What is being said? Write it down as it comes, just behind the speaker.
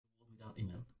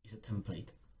is a template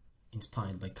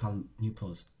inspired by Cal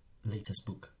Newport's latest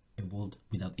book, A World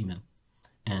Without Email.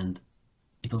 And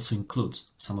it also includes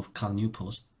some of Cal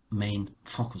Newport's main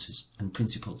focuses and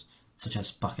principles, such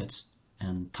as buckets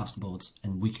and taskboards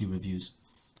and weekly reviews.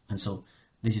 And so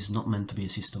this is not meant to be a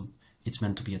system, it's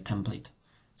meant to be a template.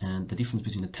 And the difference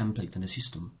between a template and a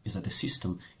system is that the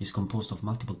system is composed of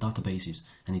multiple databases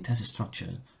and it has a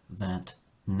structure that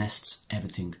nests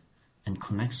everything and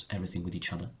connects everything with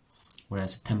each other,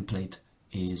 whereas a template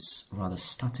is rather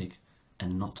static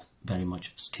and not very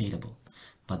much scalable.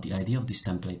 But the idea of this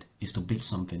template is to build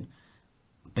something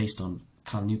based on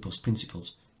Cal Newport's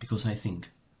principles, because I think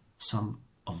some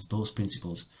of those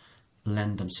principles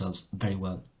lend themselves very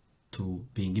well to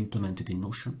being implemented in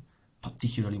Notion,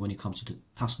 particularly when it comes to the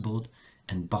taskboard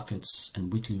and buckets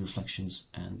and weekly reflections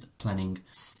and planning.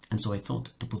 And so I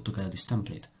thought to put together this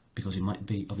template because it might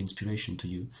be of inspiration to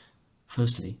you,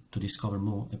 firstly, to discover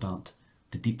more about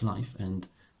the deep life and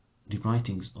the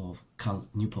writings of Cal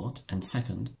Newport, and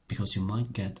second, because you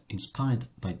might get inspired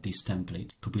by this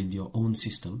template to build your own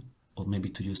system, or maybe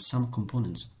to use some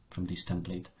components from this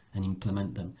template and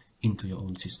implement them into your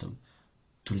own system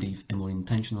to live a more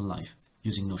intentional life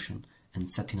using Notion and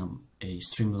setting up a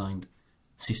streamlined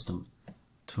system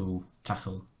to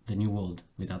tackle the new world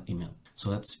without email.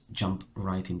 So let's jump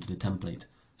right into the template,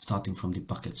 starting from the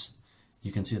buckets.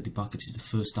 You can see that the buckets is the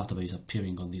first database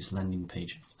appearing on this landing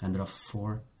page, and there are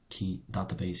 4 key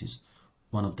databases.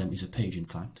 One of them is a page, in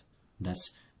fact,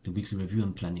 that's the weekly review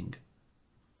and planning.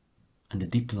 And the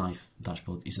deep life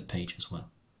dashboard is a page as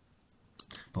well.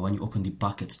 But when you open the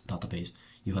buckets database,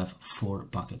 you have 4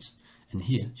 buckets. And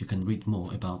here you can read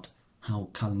more about how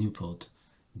Cal Newport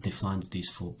defines these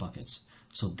 4 buckets.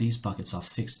 So these buckets are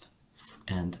fixed,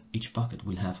 and each bucket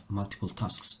will have multiple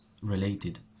tasks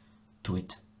related to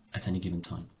it at any given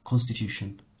time.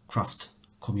 Constitution, craft,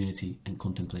 community, and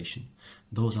contemplation.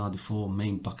 Those are the 4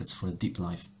 main buckets for a deep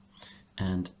life.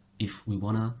 And if we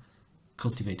want to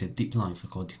cultivate a deep life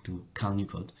according to Cal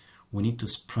Newport, we need to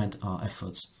spread our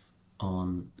efforts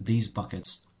on these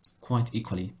buckets quite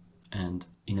equally and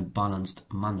in a balanced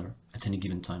manner at any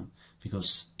given time.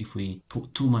 Because if we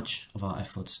put too much of our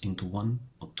efforts into 1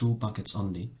 or 2 buckets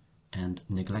only and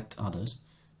neglect others,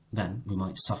 then we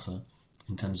might suffer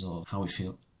in terms of how we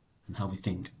feel and how we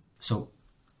think. So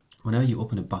whenever you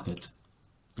open a bucket,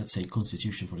 let's say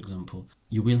Constitution for example,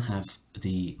 you will have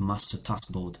the master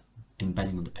task board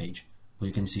embedded on the page, where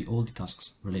you can see all the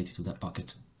tasks related to that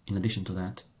bucket. In addition to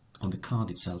that, on the card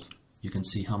itself, you can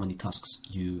see how many tasks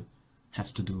you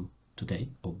have to do today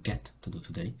or get to do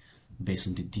today based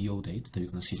on the DO date that you're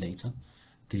going to see later.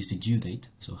 There is the due date,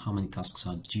 so how many tasks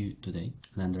are due today.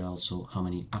 And then there are also how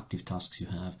many active tasks you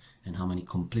have and how many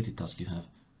completed tasks you have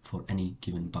for any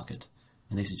given bucket.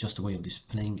 And this is just a way of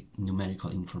displaying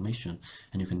numerical information,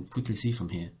 and you can quickly see from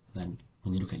here then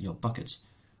when you look at your buckets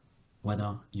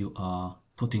whether you are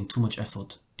putting too much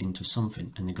effort into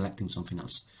something and neglecting something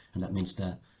else, and that means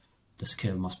that the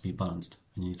scale must be balanced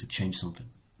and you need to change something.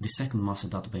 The second master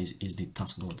database is the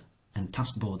taskboard, and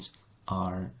taskboards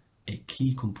are a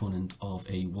key component of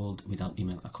a world without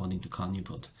email according to Cal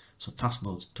Newport. So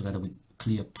taskboards together with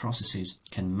clear processes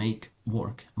can make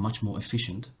work much more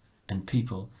efficient and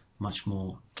people much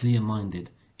more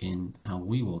clear-minded in how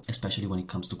we work, especially when it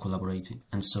comes to collaborating.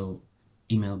 And so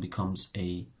email becomes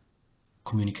a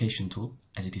communication tool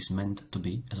as it is meant to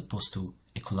be, as opposed to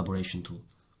a collaboration tool.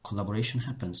 Collaboration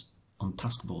happens on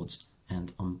taskboards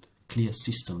and on clear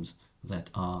systems that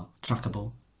are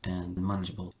trackable and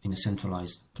manageable in a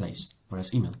centralized place,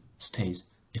 whereas email stays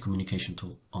a communication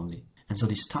tool only. And so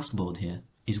this taskboard here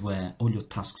is where all your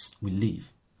tasks will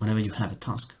live. Whenever you have a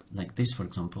task like this, for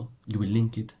example, you will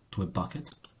link it to a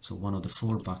bucket, so one of the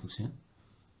 4 buckets here,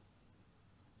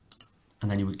 and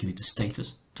then you will give it a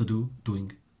status: to do,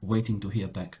 doing, waiting to hear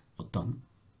back, or done.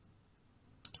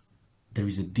 There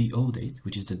is a DO date,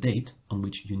 which is the date on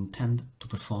which you intend to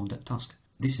perform that task.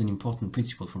 This is an important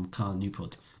principle from Cal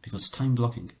Newport, because time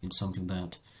blocking is something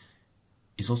that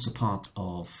is also part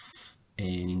of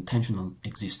an intentional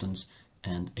existence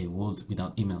and a world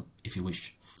without email, if you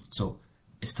wish. So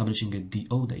establishing a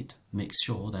DO date makes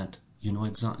sure that you know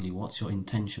exactly what's your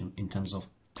intention in terms of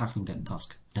tackling that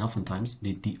task. And oftentimes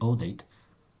the DO date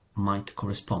might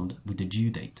correspond with the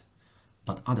due date,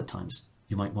 but other times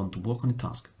you might want to work on a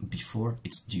task before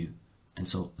it's due, and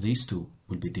so these two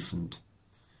will be different.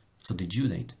 So the due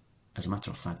date, as a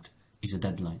matter of fact, is the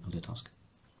deadline of the task,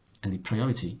 and the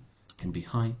priority can be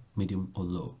high, medium or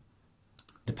low,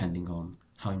 depending on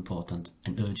how important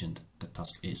and urgent the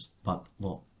task is. But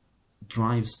what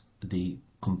drives the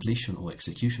completion or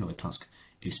execution of a task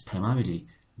is primarily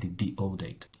the DO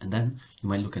date. And then you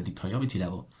might look at the priority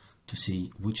level to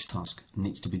see which task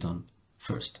needs to be done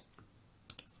first.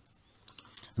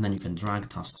 And then you can drag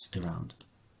tasks around.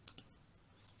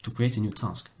 To create a new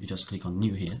task, you just click on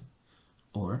New here,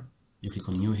 or you click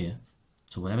on New here.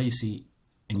 So whenever you see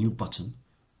a new button,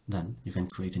 then you can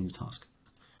create a new task.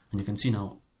 And you can see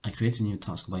now I created a new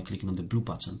task by clicking on the blue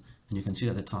button, and you can see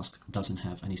that the task doesn't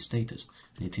have any status,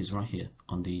 and it is right here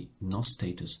on the No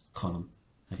Status column.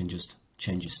 I can just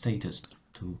change its status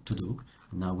to do,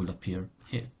 and now it will appear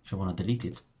here. If I want to delete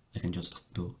it, I can just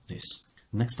do this.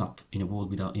 Next up in A World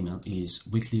Without Email is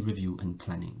Weekly Review and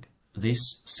Planning.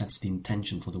 This sets the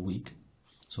intention for the week,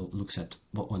 so it looks at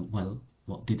what went well,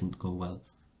 what didn't go well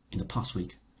in the past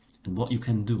week, and what you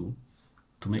can do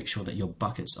to make sure that your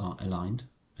buckets are aligned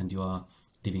and you are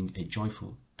living a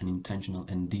joyful and intentional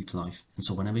and deep life. And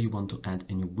so whenever you want to add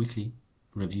a new weekly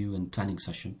review and planning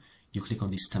session, you click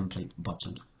on this template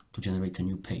button to generate a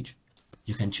new page.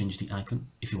 You can change the icon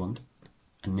if you want,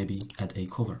 and maybe add a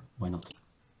cover, why not?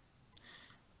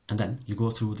 And then you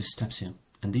go through the steps here,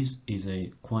 and this is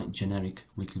a quite generic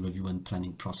weekly review and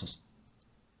planning process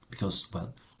because,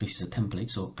 well, this is a template,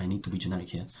 so I need to be generic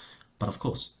here. But of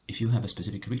course, if you have a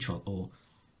specific ritual, or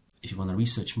if you want to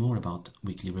research more about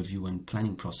weekly review and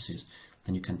planning processes,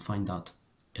 then you can find out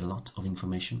a lot of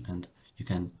information, and you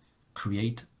can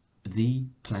create the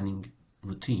planning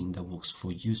routine that works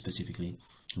for you specifically,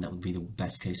 and that would be the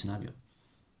best case scenario.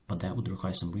 But that would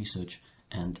require some research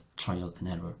and trial and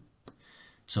error.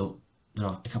 So there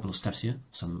are a couple of steps here,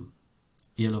 some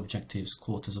yearly objectives,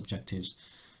 quarters objectives.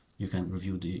 You can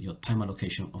review your time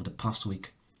allocation of the past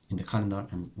week in the calendar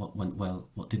and what went well,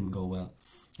 what didn't go well,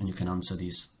 and you can answer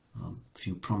these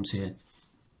few prompts here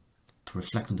to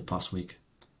reflect on the past week,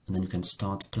 and then you can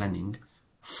start planning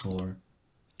for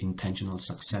intentional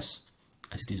success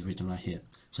as it is written right here.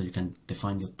 So you can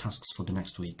define your tasks for the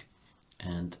next week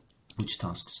and which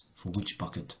tasks for which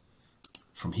bucket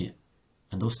from here.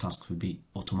 And those tasks will be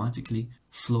automatically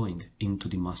flowing into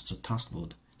the master task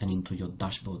board and into your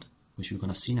dashboard, which we're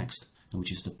going to see next, and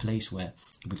which is the place where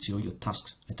you will see all your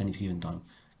tasks at any given time,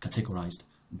 categorized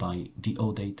by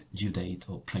DO date, due date,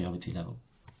 or priority level.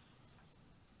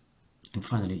 And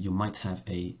finally, you might have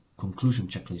a conclusion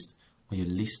checklist where you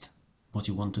list what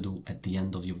you want to do at the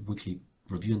end of your weekly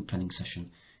review and planning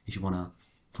session. If you want to,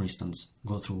 for instance,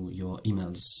 go through your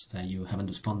emails that you haven't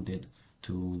responded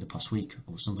to in the past week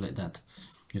or something like that,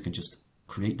 you can just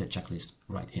create that checklist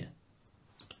right here.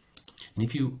 And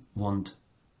if you want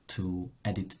to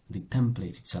edit the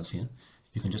template itself here,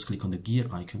 you can just click on the gear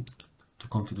icon to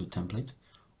configure template,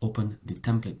 open the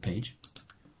template page,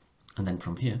 and then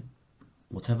from here,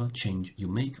 whatever change you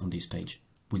make on this page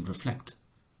will reflect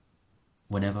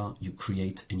whenever you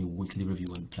create a new weekly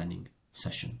review and planning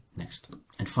session next.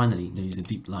 And finally, there is the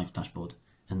Deep Life dashboard,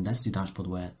 and that's the dashboard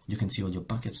where you can see all your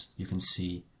buckets. You can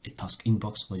see a task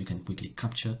inbox where you can quickly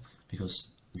capture, because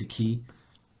the key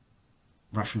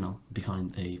rationale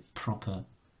behind a proper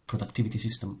productivity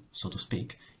system, so to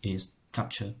speak, is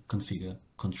capture, configure,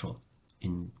 control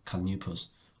in Cal Newport's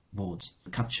words.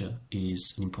 Capture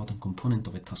is an important component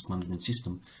of a task management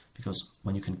system, because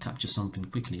when you can capture something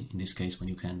quickly, in this case when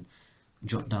you can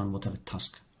jot down whatever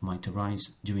task might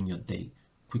arise during your day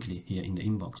quickly here in the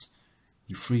inbox,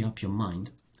 you free up your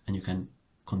mind and you can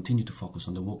continue to focus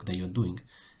on the work that you're doing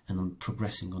and on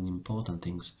progressing on important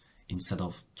things instead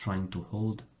of trying to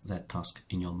hold that task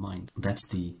in your mind. That's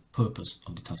the purpose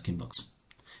of the task inbox.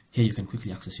 Here you can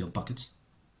quickly access your buckets,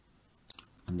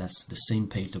 and that's the same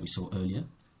page that we saw earlier.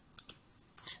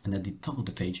 And at the top of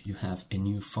the page you have a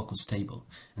new focus table,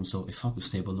 and so a focus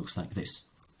table looks like this,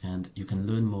 and you can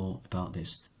learn more about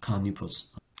this Cal Newport's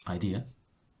idea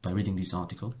by reading this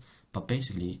article. But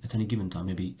basically at any given time,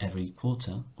 maybe every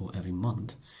quarter or every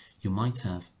month, you might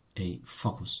have a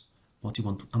focus, what you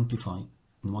want to amplify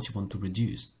and what you want to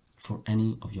reduce for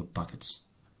any of your buckets.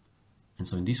 And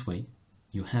so in this way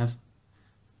you have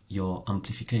your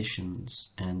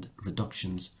amplifications and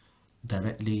reductions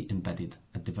directly embedded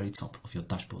at the very top of your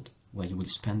dashboard, where you will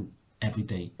spend every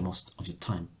day most of your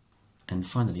time. And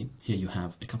finally, here you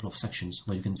have a couple of sections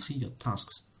where you can see your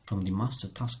tasks from the master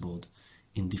task board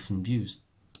in different views.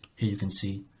 Here you can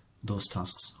see those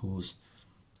tasks whose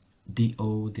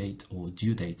DO date or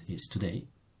due date is today,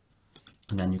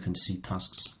 and then you can see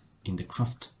tasks in the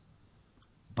craft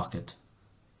bucket,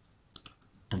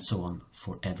 and so on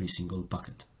for every single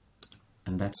bucket.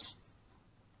 And that's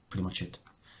pretty much it.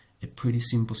 A pretty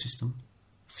simple system,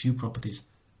 few properties,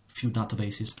 few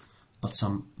databases, but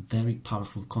some very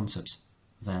powerful concepts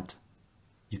that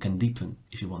you can deepen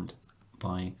if you want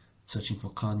by searching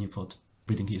for Cal Newport,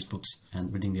 reading his books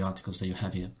and reading the articles that you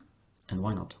have here, and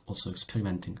why not also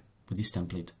experimenting with this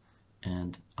template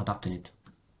and adapting it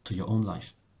to to your own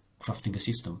life, crafting a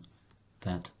system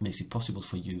that makes it possible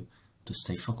for you to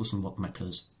stay focused on what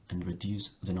matters and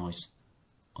reduce the noise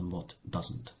on what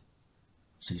doesn't.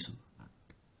 See you soon.